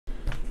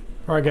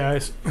Alright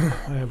guys,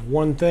 I have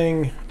one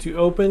thing to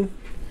open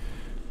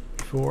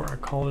before I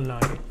call it a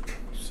night.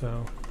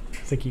 So I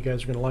think you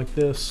guys are going to like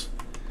this,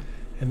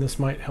 and this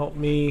might help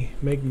me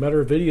make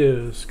better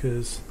videos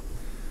because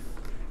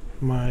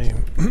my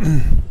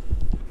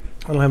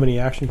I don't have any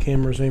action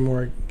cameras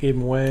anymore. I gave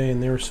them away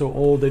and they were so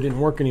old they didn't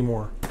work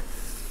anymore.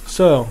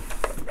 So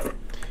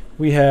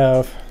we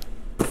have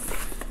a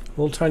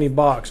little tiny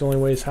box, only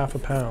weighs half a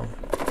pound,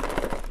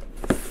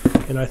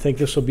 and I think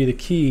this will be the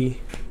key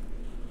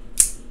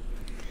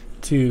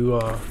to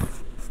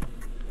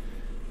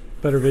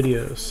better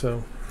videos.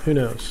 So who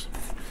knows,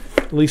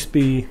 at least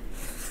be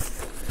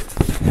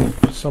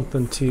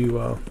something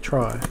to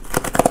try.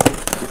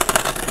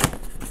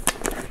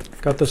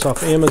 Got this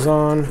off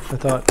Amazon. I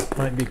thought it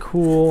might be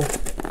cool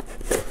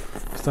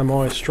because I'm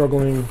always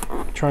struggling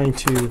trying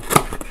to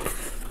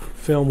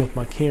film with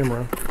my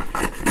camera,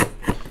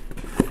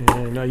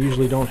 and I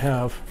usually don't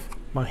have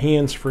my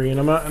hands free, and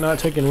I'm not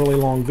taking really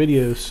long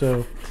videos,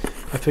 so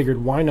I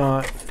figured why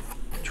not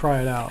try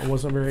it out. It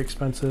wasn't very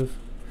expensive.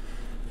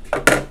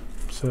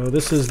 So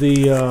this is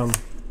the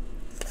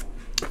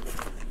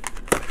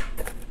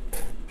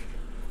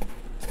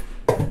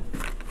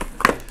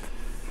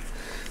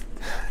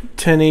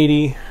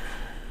 1080p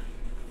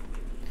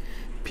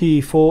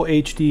full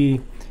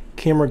HD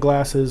camera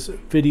glasses,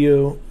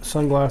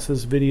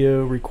 sunglasses,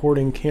 video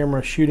recording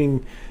camera,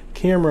 shooting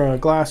camera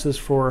glasses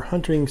for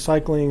hunting,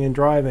 cycling, and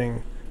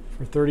driving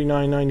for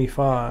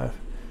 $39.95.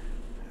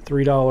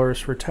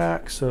 $3 for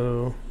tax,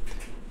 so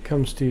it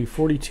comes to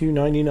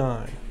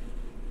 $42.99.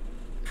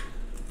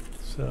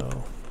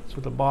 So that's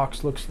what the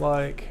box looks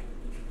like.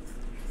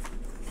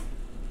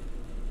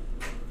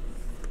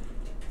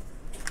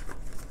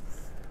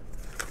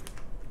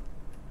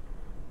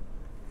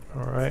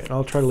 Alright,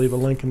 I'll try to leave a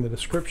link in the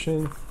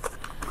description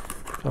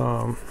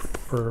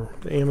for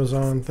the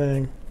Amazon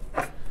thing.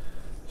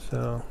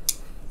 So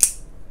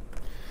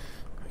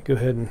go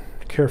ahead and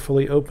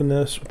carefully open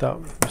this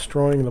without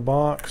destroying the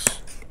box.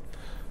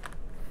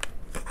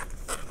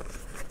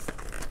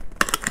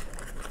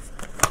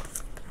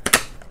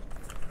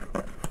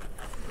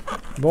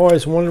 I've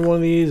always wanted one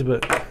of these,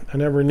 but I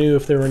never knew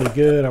if they were any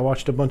good. I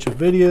watched a bunch of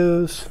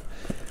videos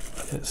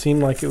and it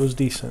seemed like it was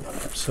decent.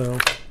 So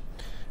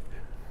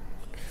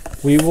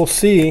we will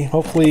see.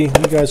 Hopefully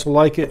you guys will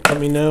like it. Let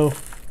me know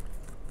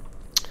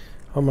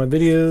on my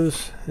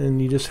videos.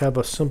 And you just have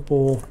a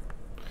simple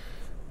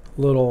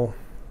little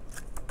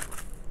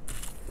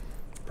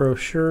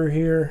brochure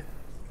here,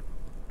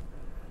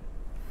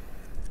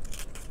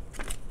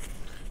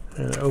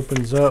 and it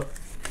opens up.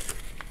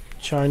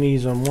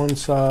 Chinese on one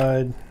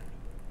side,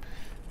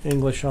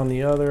 English on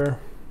the other.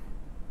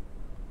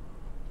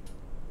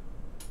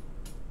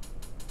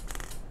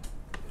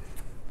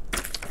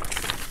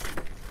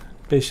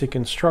 Basic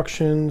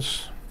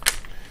instructions,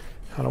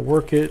 how to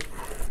work it.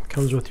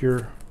 Comes with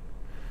your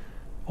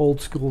old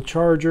school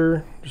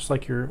charger, just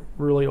like your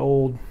really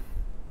old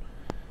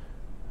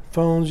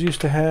phones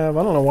used to have.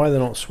 I don't know why they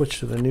don't switch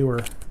to the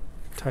newer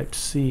Type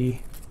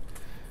C.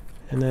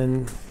 And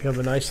then you have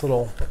a nice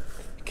little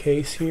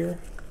case here.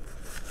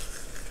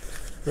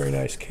 Very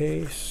nice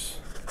case.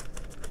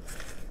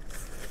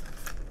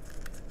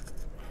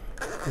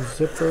 A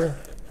zipper.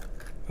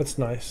 That's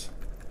nice.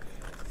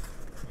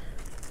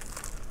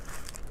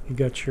 You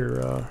got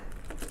your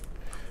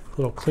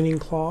little cleaning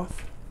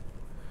cloth,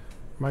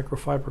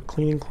 microfiber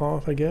cleaning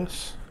cloth, I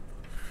guess.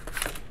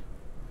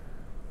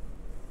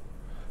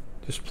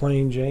 Just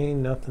plain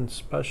Jane, nothing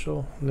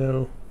special,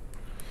 no.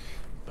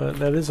 But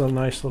that is a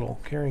nice little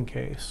carrying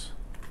case.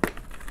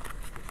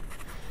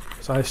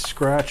 So I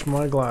scratch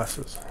my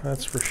glasses,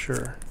 that's for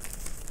sure.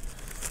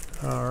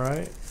 All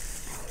right.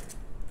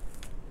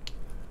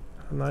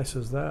 How nice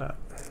is that?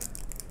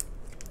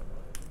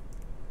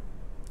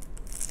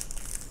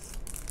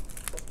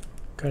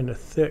 Kind of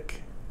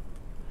thick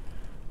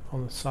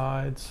on the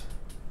sides.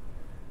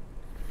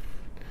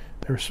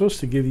 They were supposed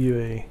to give you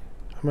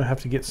I'm gonna have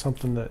to get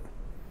something that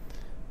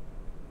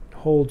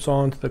holds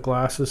on to the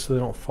glasses so they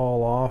don't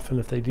fall off, and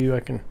if they do I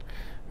can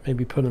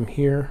maybe put them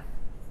here,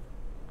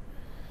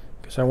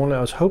 because I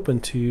was hoping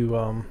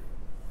to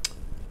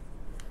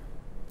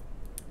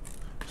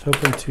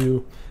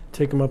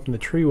take them up in the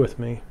tree with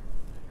me,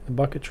 the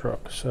bucket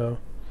truck. So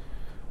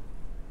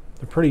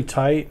they're pretty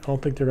tight. I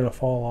don't think they're gonna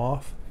fall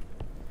off,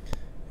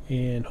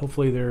 and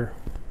hopefully they're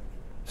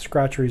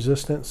scratch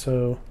resistant.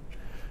 So,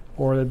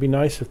 or it'd be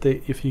nice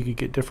if you could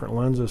get different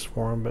lenses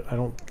for them, but I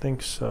don't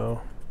think so.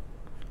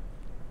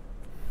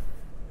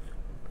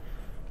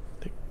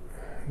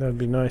 That'd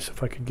be nice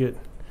if I could get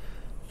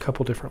a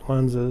couple different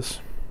lenses.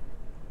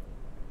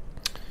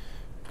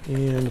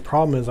 And the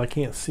problem is I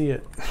can't see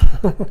it.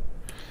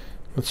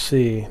 Let's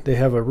see, they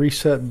have a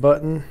reset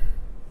button,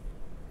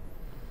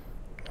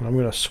 and I'm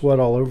going to sweat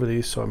all over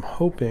these, so I'm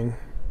hoping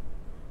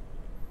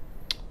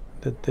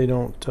that they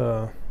don't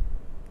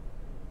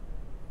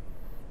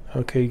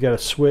okay, you got a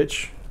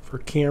switch for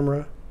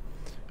camera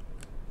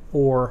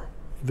or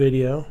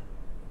video,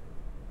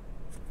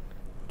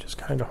 which is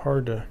kind of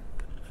hard to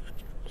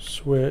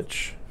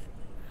switch.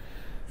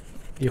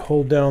 you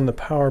hold down the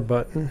power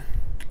button.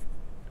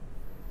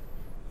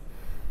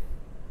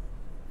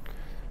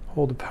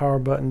 Hold the power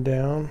button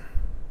down.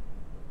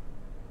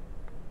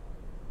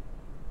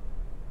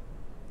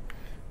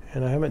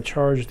 And I haven't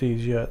charged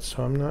these yet,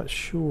 so I'm not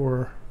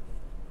sure.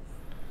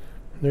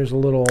 There's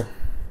your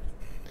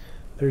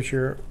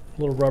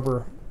little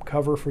rubber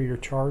cover for your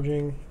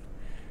charging,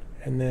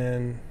 and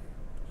then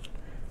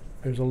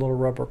there's a little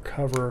rubber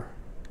cover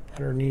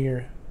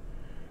underneath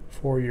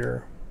for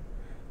your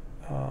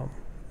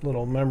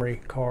little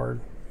memory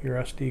card, your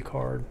SD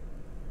card.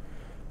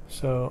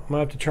 So I'm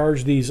gonna have to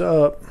charge these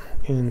up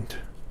and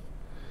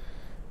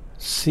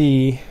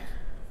see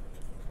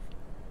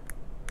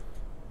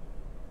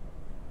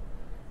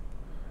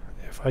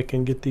if I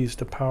can get these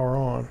to power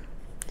on,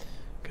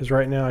 because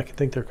right now I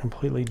think they're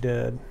completely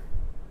dead.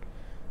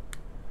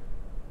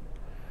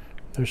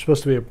 There's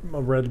supposed to be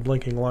a red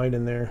blinking light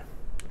in there,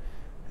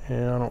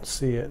 and I don't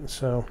see it.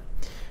 So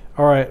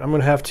alright, I'm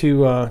gonna have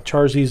to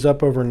charge these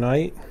up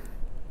overnight,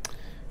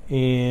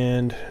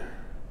 and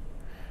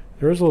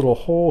there's a little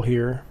hole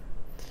here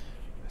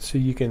so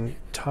you can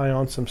tie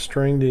on some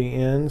string to the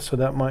end, so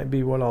that might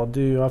be what I'll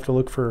do. I'll have to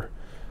look for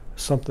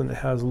something that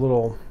has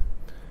little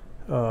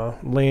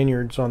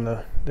lanyards on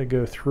that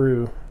go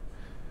through.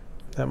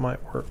 That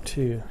might work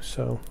too.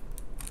 So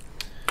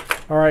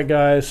alright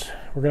guys,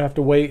 we're gonna have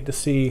to wait to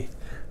see.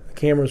 The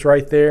camera's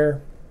right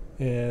there,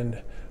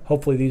 and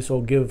hopefully these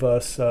will give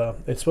us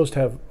it's supposed to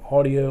have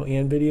audio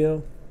and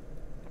video,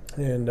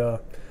 and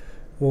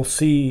we'll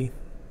see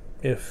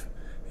if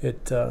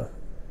it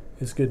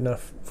is good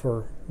enough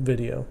for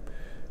video.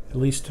 At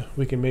least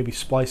we can maybe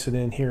splice it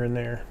in here and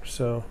there.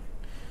 So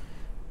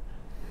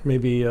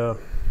maybe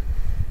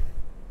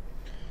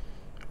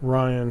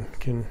Ryan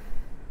can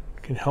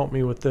help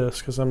me with this,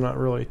 because I'm not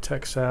really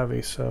tech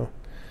savvy. So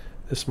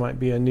this might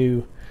be a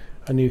new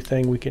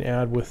thing we can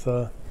add with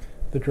the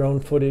drone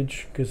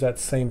footage, because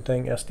that's the same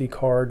thing, SD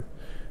card.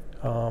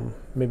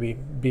 Maybe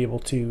be able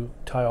to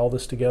tie all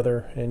this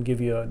together and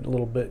give you a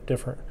little bit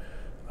different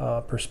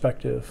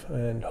perspective,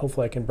 and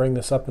hopefully I can bring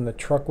this up in the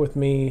truck with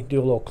me, do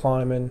a little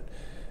climbing,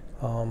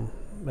 and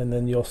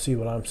then you'll see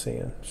what I'm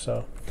seeing.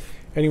 So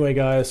anyway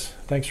guys,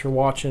 thanks for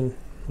watching.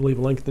 I'll leave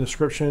a link in the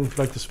description. If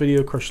you like this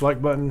video, crush the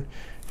like button,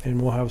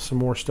 and we'll have some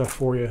more stuff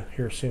for you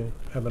here soon.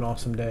 Have an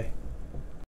awesome day.